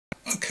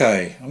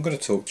Okay, I'm going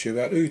to talk to you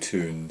about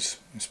ooTunes.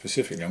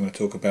 Specifically, I'm going to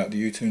talk about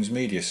the ooTunes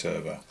media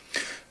server.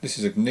 This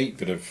is a neat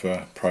bit of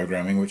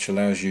programming which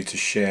allows you to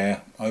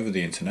share over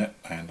the internet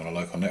and on a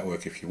local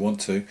network if you want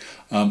to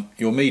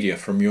your media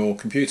from your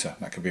computer.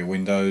 That could be a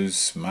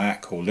Windows,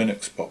 Mac or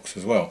Linux box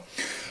as well.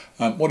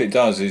 What it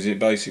does is it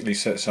basically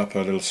sets up a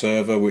little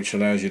server which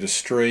allows you to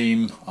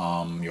stream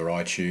your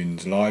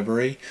iTunes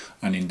library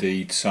and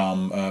indeed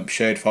some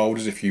shared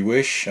folders if you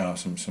wish,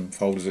 some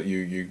folders that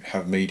you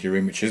have media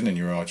in which isn't in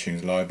your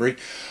iTunes library,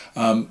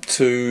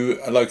 to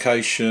a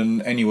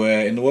location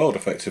anywhere in the world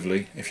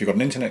effectively. If you've got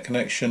an internet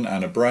connection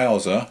and a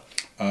browser,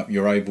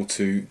 you're able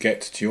to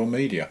get to your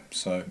media,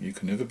 so you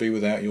can never be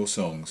without your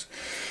songs.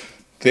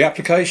 The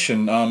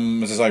application,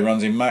 as I say,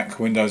 runs in Mac,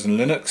 Windows and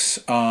Linux.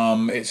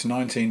 It's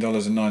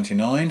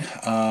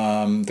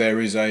 $19.99. There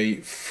is a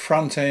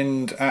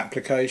front-end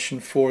application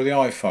for the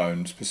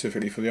iPhone,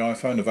 specifically for the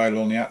iPhone,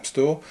 available on the App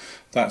Store.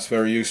 That's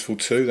very useful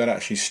too. That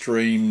actually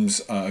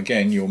streams,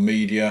 again, your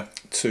media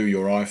to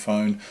your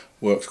iPhone.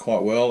 Works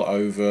quite well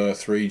over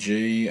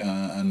 3G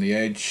and the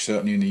Edge,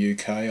 certainly in the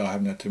UK. I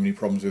haven't had too many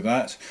problems with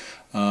that.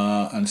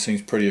 And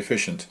seems pretty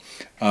efficient.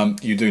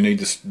 You do need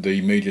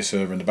the media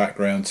server in the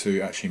background to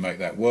actually make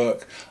that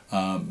work,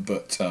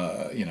 but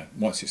you know,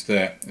 once it's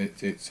there,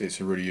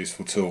 it's a really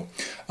useful tool.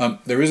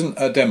 There isn't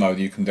a demo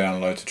that you can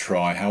download to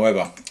try.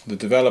 However, the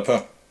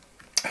developer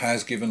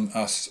has given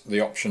us the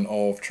option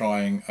of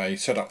trying a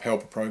setup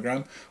helper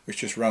program which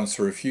just runs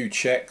through a few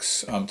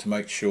checks to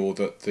make sure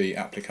that the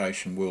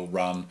application will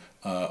run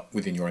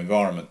within your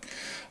environment.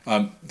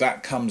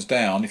 That comes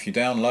down, if you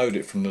download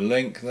it from the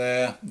link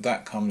there,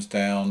 that comes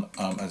down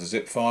as a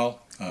zip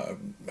file,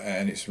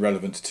 and it's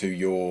relevant to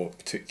your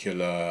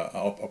particular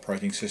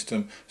operating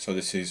system. So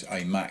this is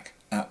a Mac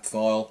app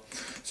file.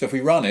 So if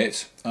we run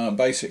it,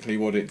 basically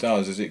what it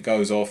does is it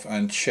goes off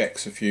and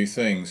checks a few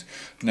things.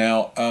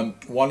 Now,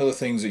 one of the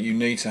things that you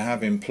need to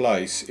have in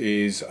place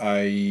is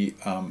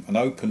an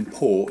open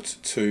port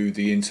to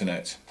the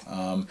internet,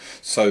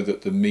 so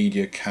that the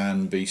media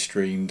can be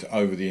streamed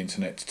over the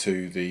internet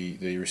to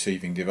the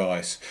receiving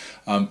device.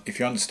 If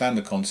you understand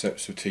the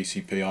concepts of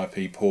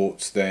TCP/IP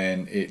ports,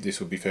 then this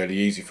will be fairly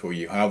easy for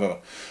you. However,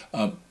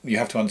 you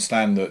have to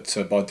understand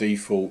that by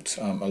default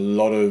a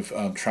lot of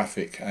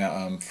traffic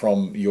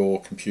from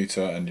your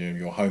computer and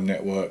your home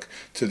network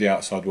to the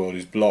outside world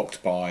is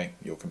blocked by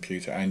your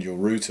computer and your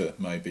router,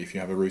 maybe if you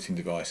have a routing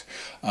device,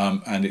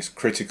 and it's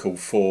critical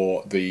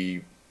for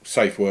the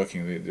safe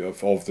working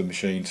of the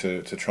machine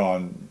to try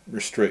and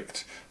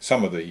restrict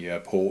some of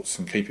the ports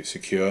and keep it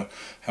secure.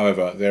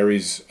 However, there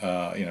is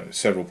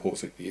several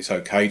ports that it's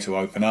okay to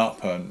open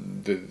up,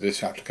 and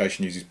this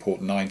application uses port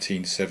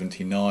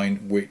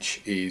 1979,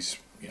 which is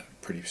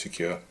pretty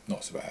secure,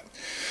 not so bad.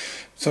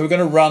 So we're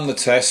going to run the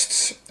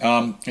tests.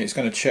 It's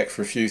going to check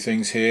for a few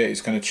things here.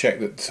 It's going to check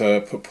that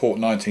port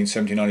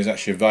 1979 is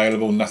actually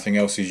available, nothing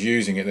else is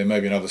using it. There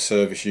may be another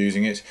service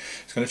using it.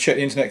 It's going to check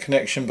the internet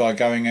connection by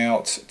going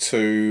out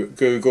to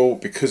Google.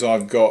 Because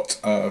I've got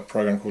a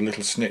program called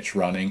Little Snitch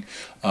running,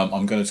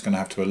 I'm just going to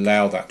have to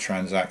allow that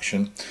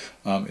transaction.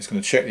 It's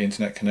going to check the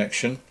internet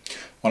connection.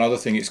 One other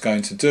thing it's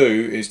going to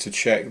do is to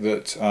check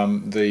that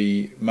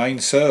the main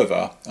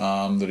server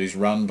that is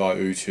run by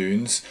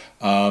ooTunes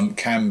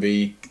can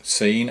be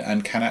seen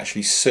and can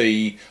actually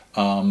see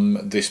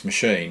this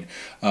machine.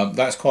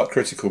 That's quite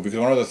critical, because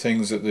one of the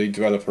things that the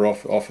developer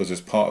offers as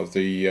part of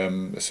the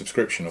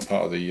subscription, or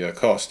part of the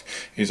cost,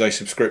 is a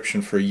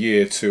subscription for a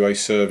year to a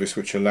service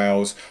which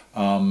allows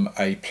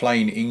a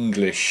plain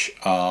English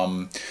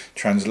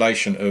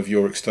translation of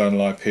your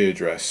external IP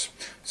address.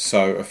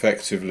 So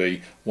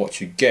effectively what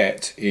you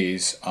get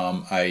is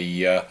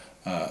a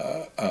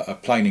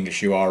plain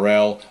English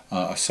URL,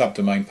 a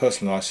subdomain,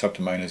 personalised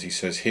subdomain as he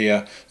says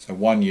here, so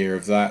 1 year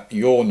of that,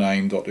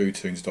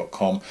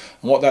 yourname.ootunes.com,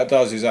 and what that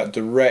does is that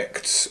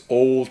directs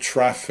all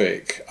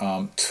traffic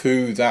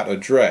to that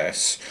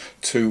address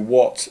to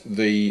what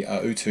the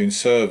ooTunes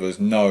servers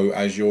know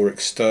as your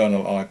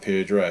external IP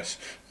address.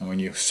 And when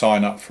you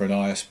sign up for an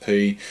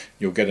ISP,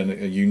 you'll get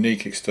a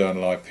unique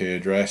external IP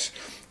address.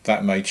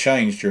 That may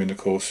change during the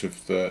course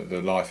of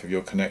the life of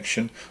your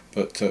connection,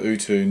 but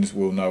ooTunes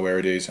will know where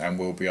it is and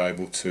will be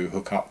able to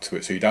hook up to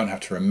it, so you don't have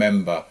to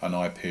remember an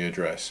IP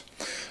address.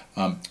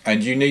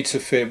 And you need to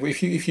fit,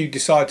 if you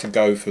decide to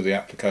go for the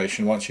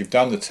application, once you've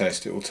done the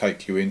test, it will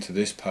take you into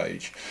this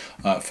page.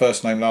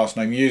 First name, last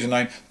name,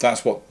 username,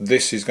 that's what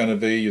this is going to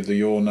be,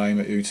 your name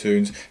at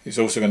ooTunes. It's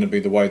also going to be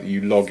the way that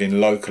you log in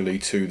locally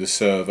to the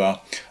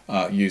server,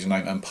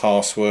 username and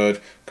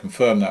password.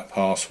 Confirm that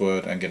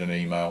password and get an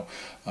email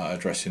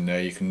address in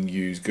there. You can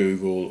use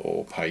Google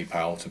or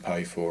PayPal to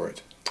pay for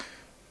it.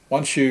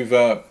 Once you've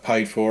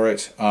paid for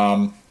it,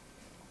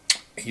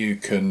 you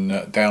can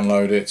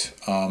download it.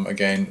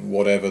 Again,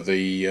 whatever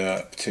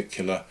the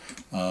particular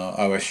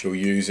OS you're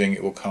using,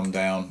 it will come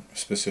down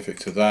specific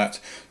to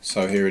that.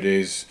 So here it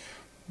is,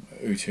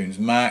 ooTunes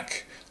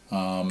Mac.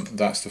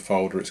 That's the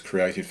folder it's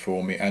created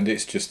for me, and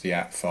it's just the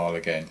app file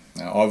again.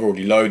 Now I've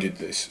already loaded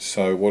this,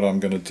 so what I'm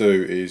going to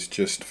do is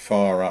just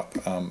fire up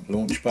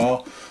Launch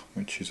Bar,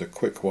 which is a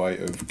quick way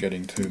of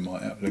getting to my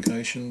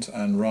applications,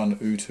 and run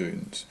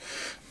ooTunes.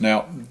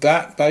 Now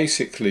that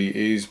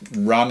basically is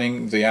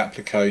running the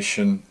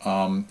application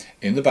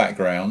in the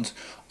background.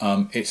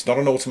 It's not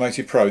an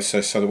automated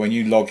process, so that when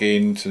you log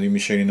in to the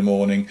machine in the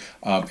morning,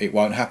 it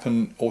won't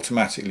happen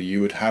automatically.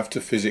 You would have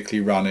to physically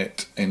run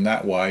it in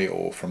that way,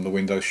 or from the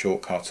Windows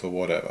shortcut or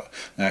whatever.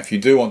 Now if you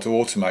do want to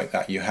automate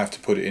that, you have to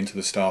put it into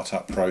the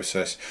startup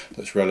process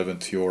that's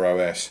relevant to your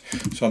OS.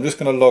 So I'm just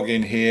going to log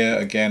in here.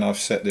 Again, I've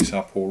set this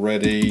up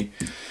already,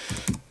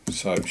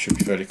 so it should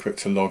be fairly quick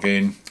to log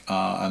in,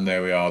 and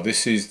there we are.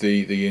 This is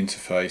the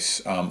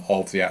interface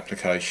of the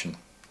application.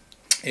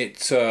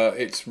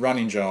 It's run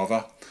in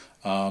Java.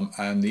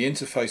 And the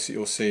interface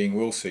that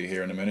we'll see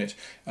here in a minute,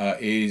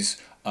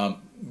 is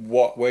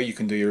where you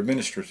can do your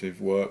administrative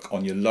work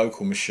on your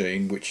local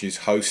machine, which is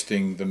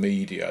hosting the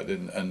media.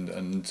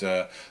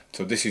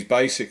 So this is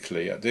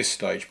basically at this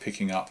stage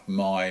picking up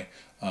my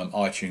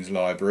iTunes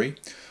library.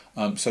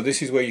 So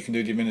this is where you can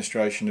do the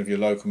administration of your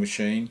local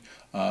machine,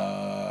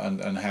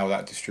 and how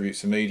that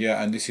distributes the media,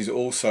 and this is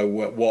also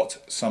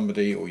what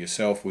somebody or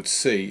yourself would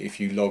see if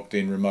you logged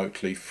in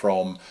remotely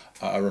from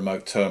a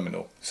remote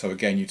terminal. So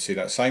again, you'd see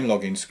that same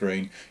login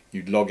screen,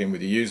 you'd log in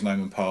with your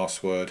username and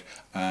password,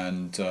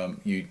 and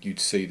you'd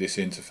see this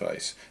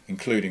interface,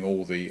 including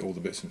all the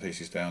bits and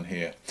pieces down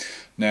here.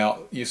 Now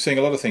you're seeing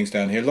a lot of things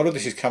down here. A lot of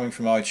this is coming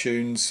from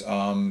iTunes,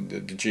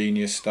 the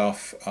Genius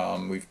stuff.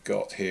 We've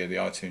got here the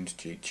iTunes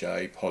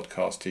GJ,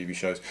 podcast, TV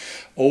shows,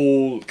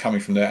 all coming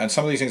from there, and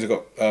some of these things have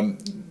got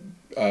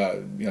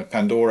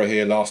Pandora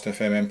here,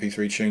 Last.fm,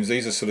 MP3 tunes.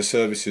 These are sort of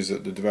services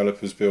that the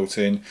developers built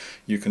in.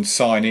 You can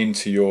sign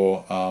into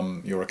your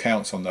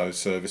accounts on those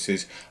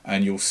services,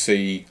 and you'll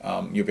see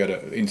you'll be able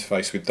to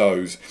interface with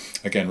those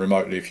again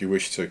remotely if you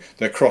wish to.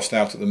 They're crossed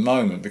out at the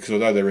moment because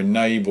although they're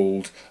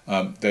enabled,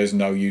 there's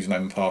no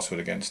username and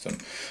password against them.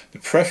 The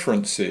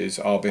preferences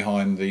are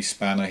behind the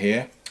spanner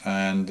here,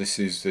 and this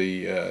is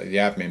the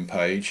admin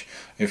page.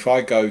 If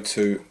I go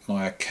to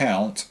my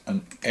account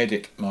and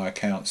edit my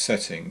account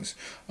settings,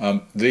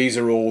 these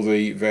are all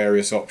the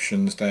various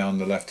options down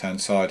the left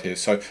hand side here.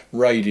 So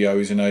radio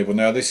is enabled.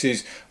 Now this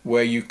is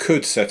where you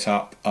could set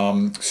up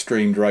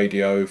streamed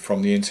radio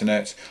from the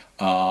internet.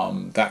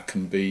 That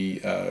can be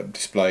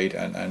displayed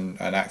and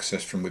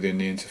accessed from within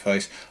the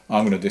interface.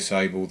 I'm going to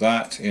disable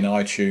that. In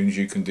iTunes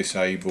you can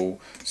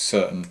disable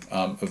certain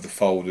of the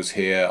folders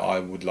here. I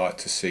would like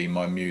to see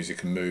my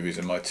music and movies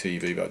and my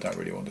TV, but I don't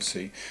really want to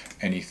see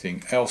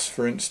anything else,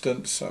 for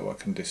instance, so I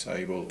can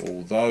disable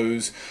all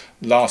those.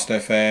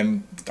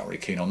 Last.fm, not really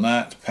keen on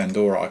that.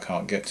 Pandora I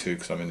can't get to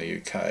because I'm in the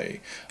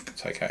UK.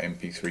 Take out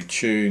MP3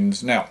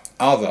 tunes. Now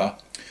other,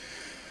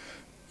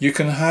 you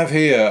can have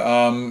here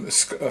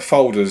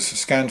folders,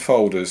 scanned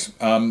folders.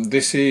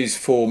 This is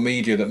for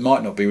media that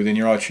might not be within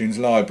your iTunes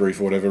library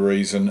for whatever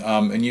reason,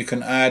 and you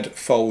can add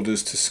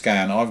folders to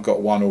scan. I've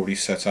got one already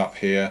set up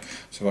here,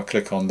 so if I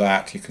click on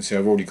that, you can see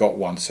I've already got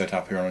one set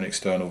up here on an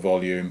external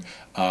volume,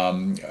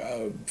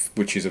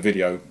 which is a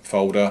video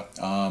folder,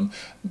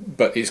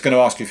 but it's going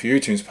to ask you for your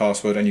iTunes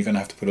password, and you're going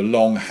to have to put a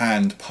long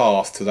hand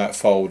path to that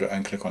folder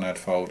and click on add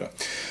folder.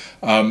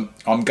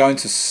 I'm going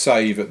to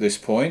save at this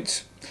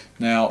point.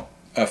 Now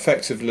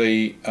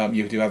effectively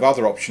you do have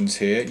other options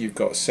here. You've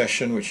got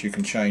session, which you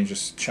can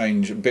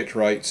change bit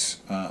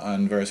rates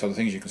and various other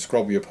things. You can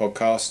scrobble your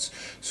podcasts,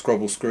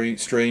 scrobble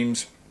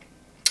streams.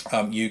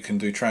 You can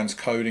do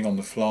transcoding on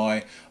the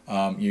fly.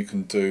 You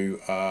can do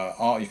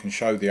art. You can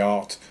show the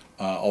art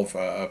of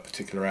a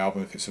particular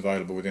album if it's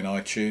available within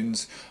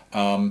iTunes,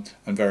 and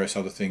various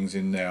other things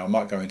in there. I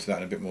might go into that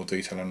in a bit more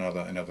detail in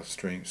another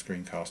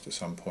screencast at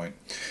some point.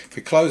 If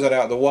we close that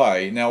out of the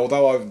way, now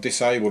although I've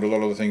disabled a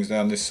lot of the things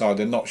down this side,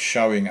 they're not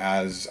showing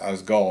as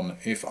gone.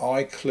 If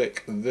I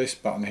click this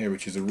button here,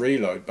 which is a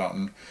reload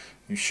button,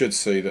 you should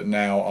see that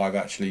now I've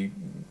actually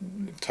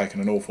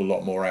taken an awful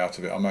lot more out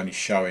of it. I'm only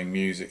showing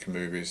music,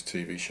 movies,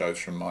 TV shows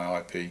from my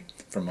iTunes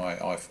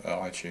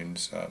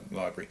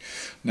library.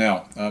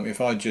 Now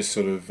if I just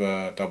sort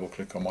of double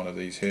click on one of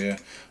these here,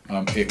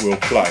 it will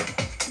play.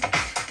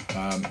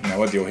 Now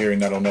whether you're hearing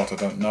that or not, I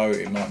don't know.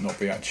 It might not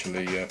be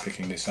actually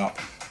picking this up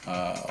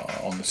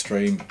on the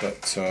stream,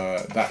 but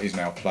that is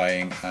now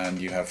playing, and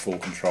you have full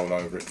control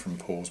over it from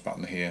pause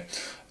button here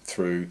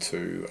through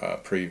to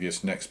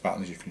previous next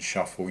buttons. You can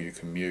shuffle, you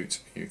can mute,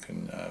 you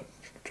can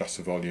adjust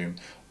the volume,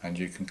 and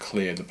you can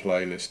clear the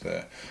playlist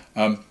there.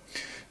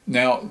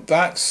 Now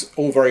that's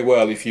all very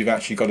well if you've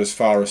actually got as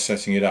far as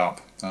setting it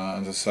up.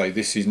 As I say,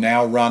 this is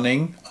now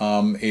running.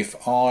 If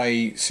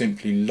I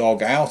simply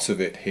log out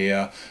of it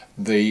here,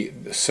 the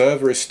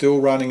server is still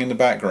running in the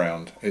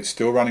background. It's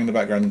still running in the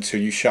background until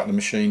you shut the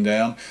machine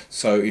down.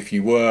 So if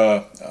you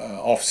were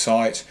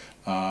off-site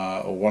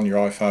or on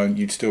your iPhone,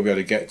 you'd still be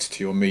able to get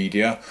to your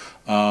media.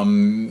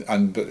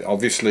 But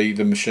obviously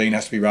the machine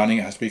has to be running.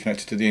 It has to be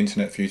connected to the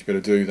internet for you to be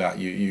able to do that.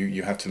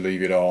 You have to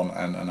leave it on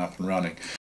and up and running.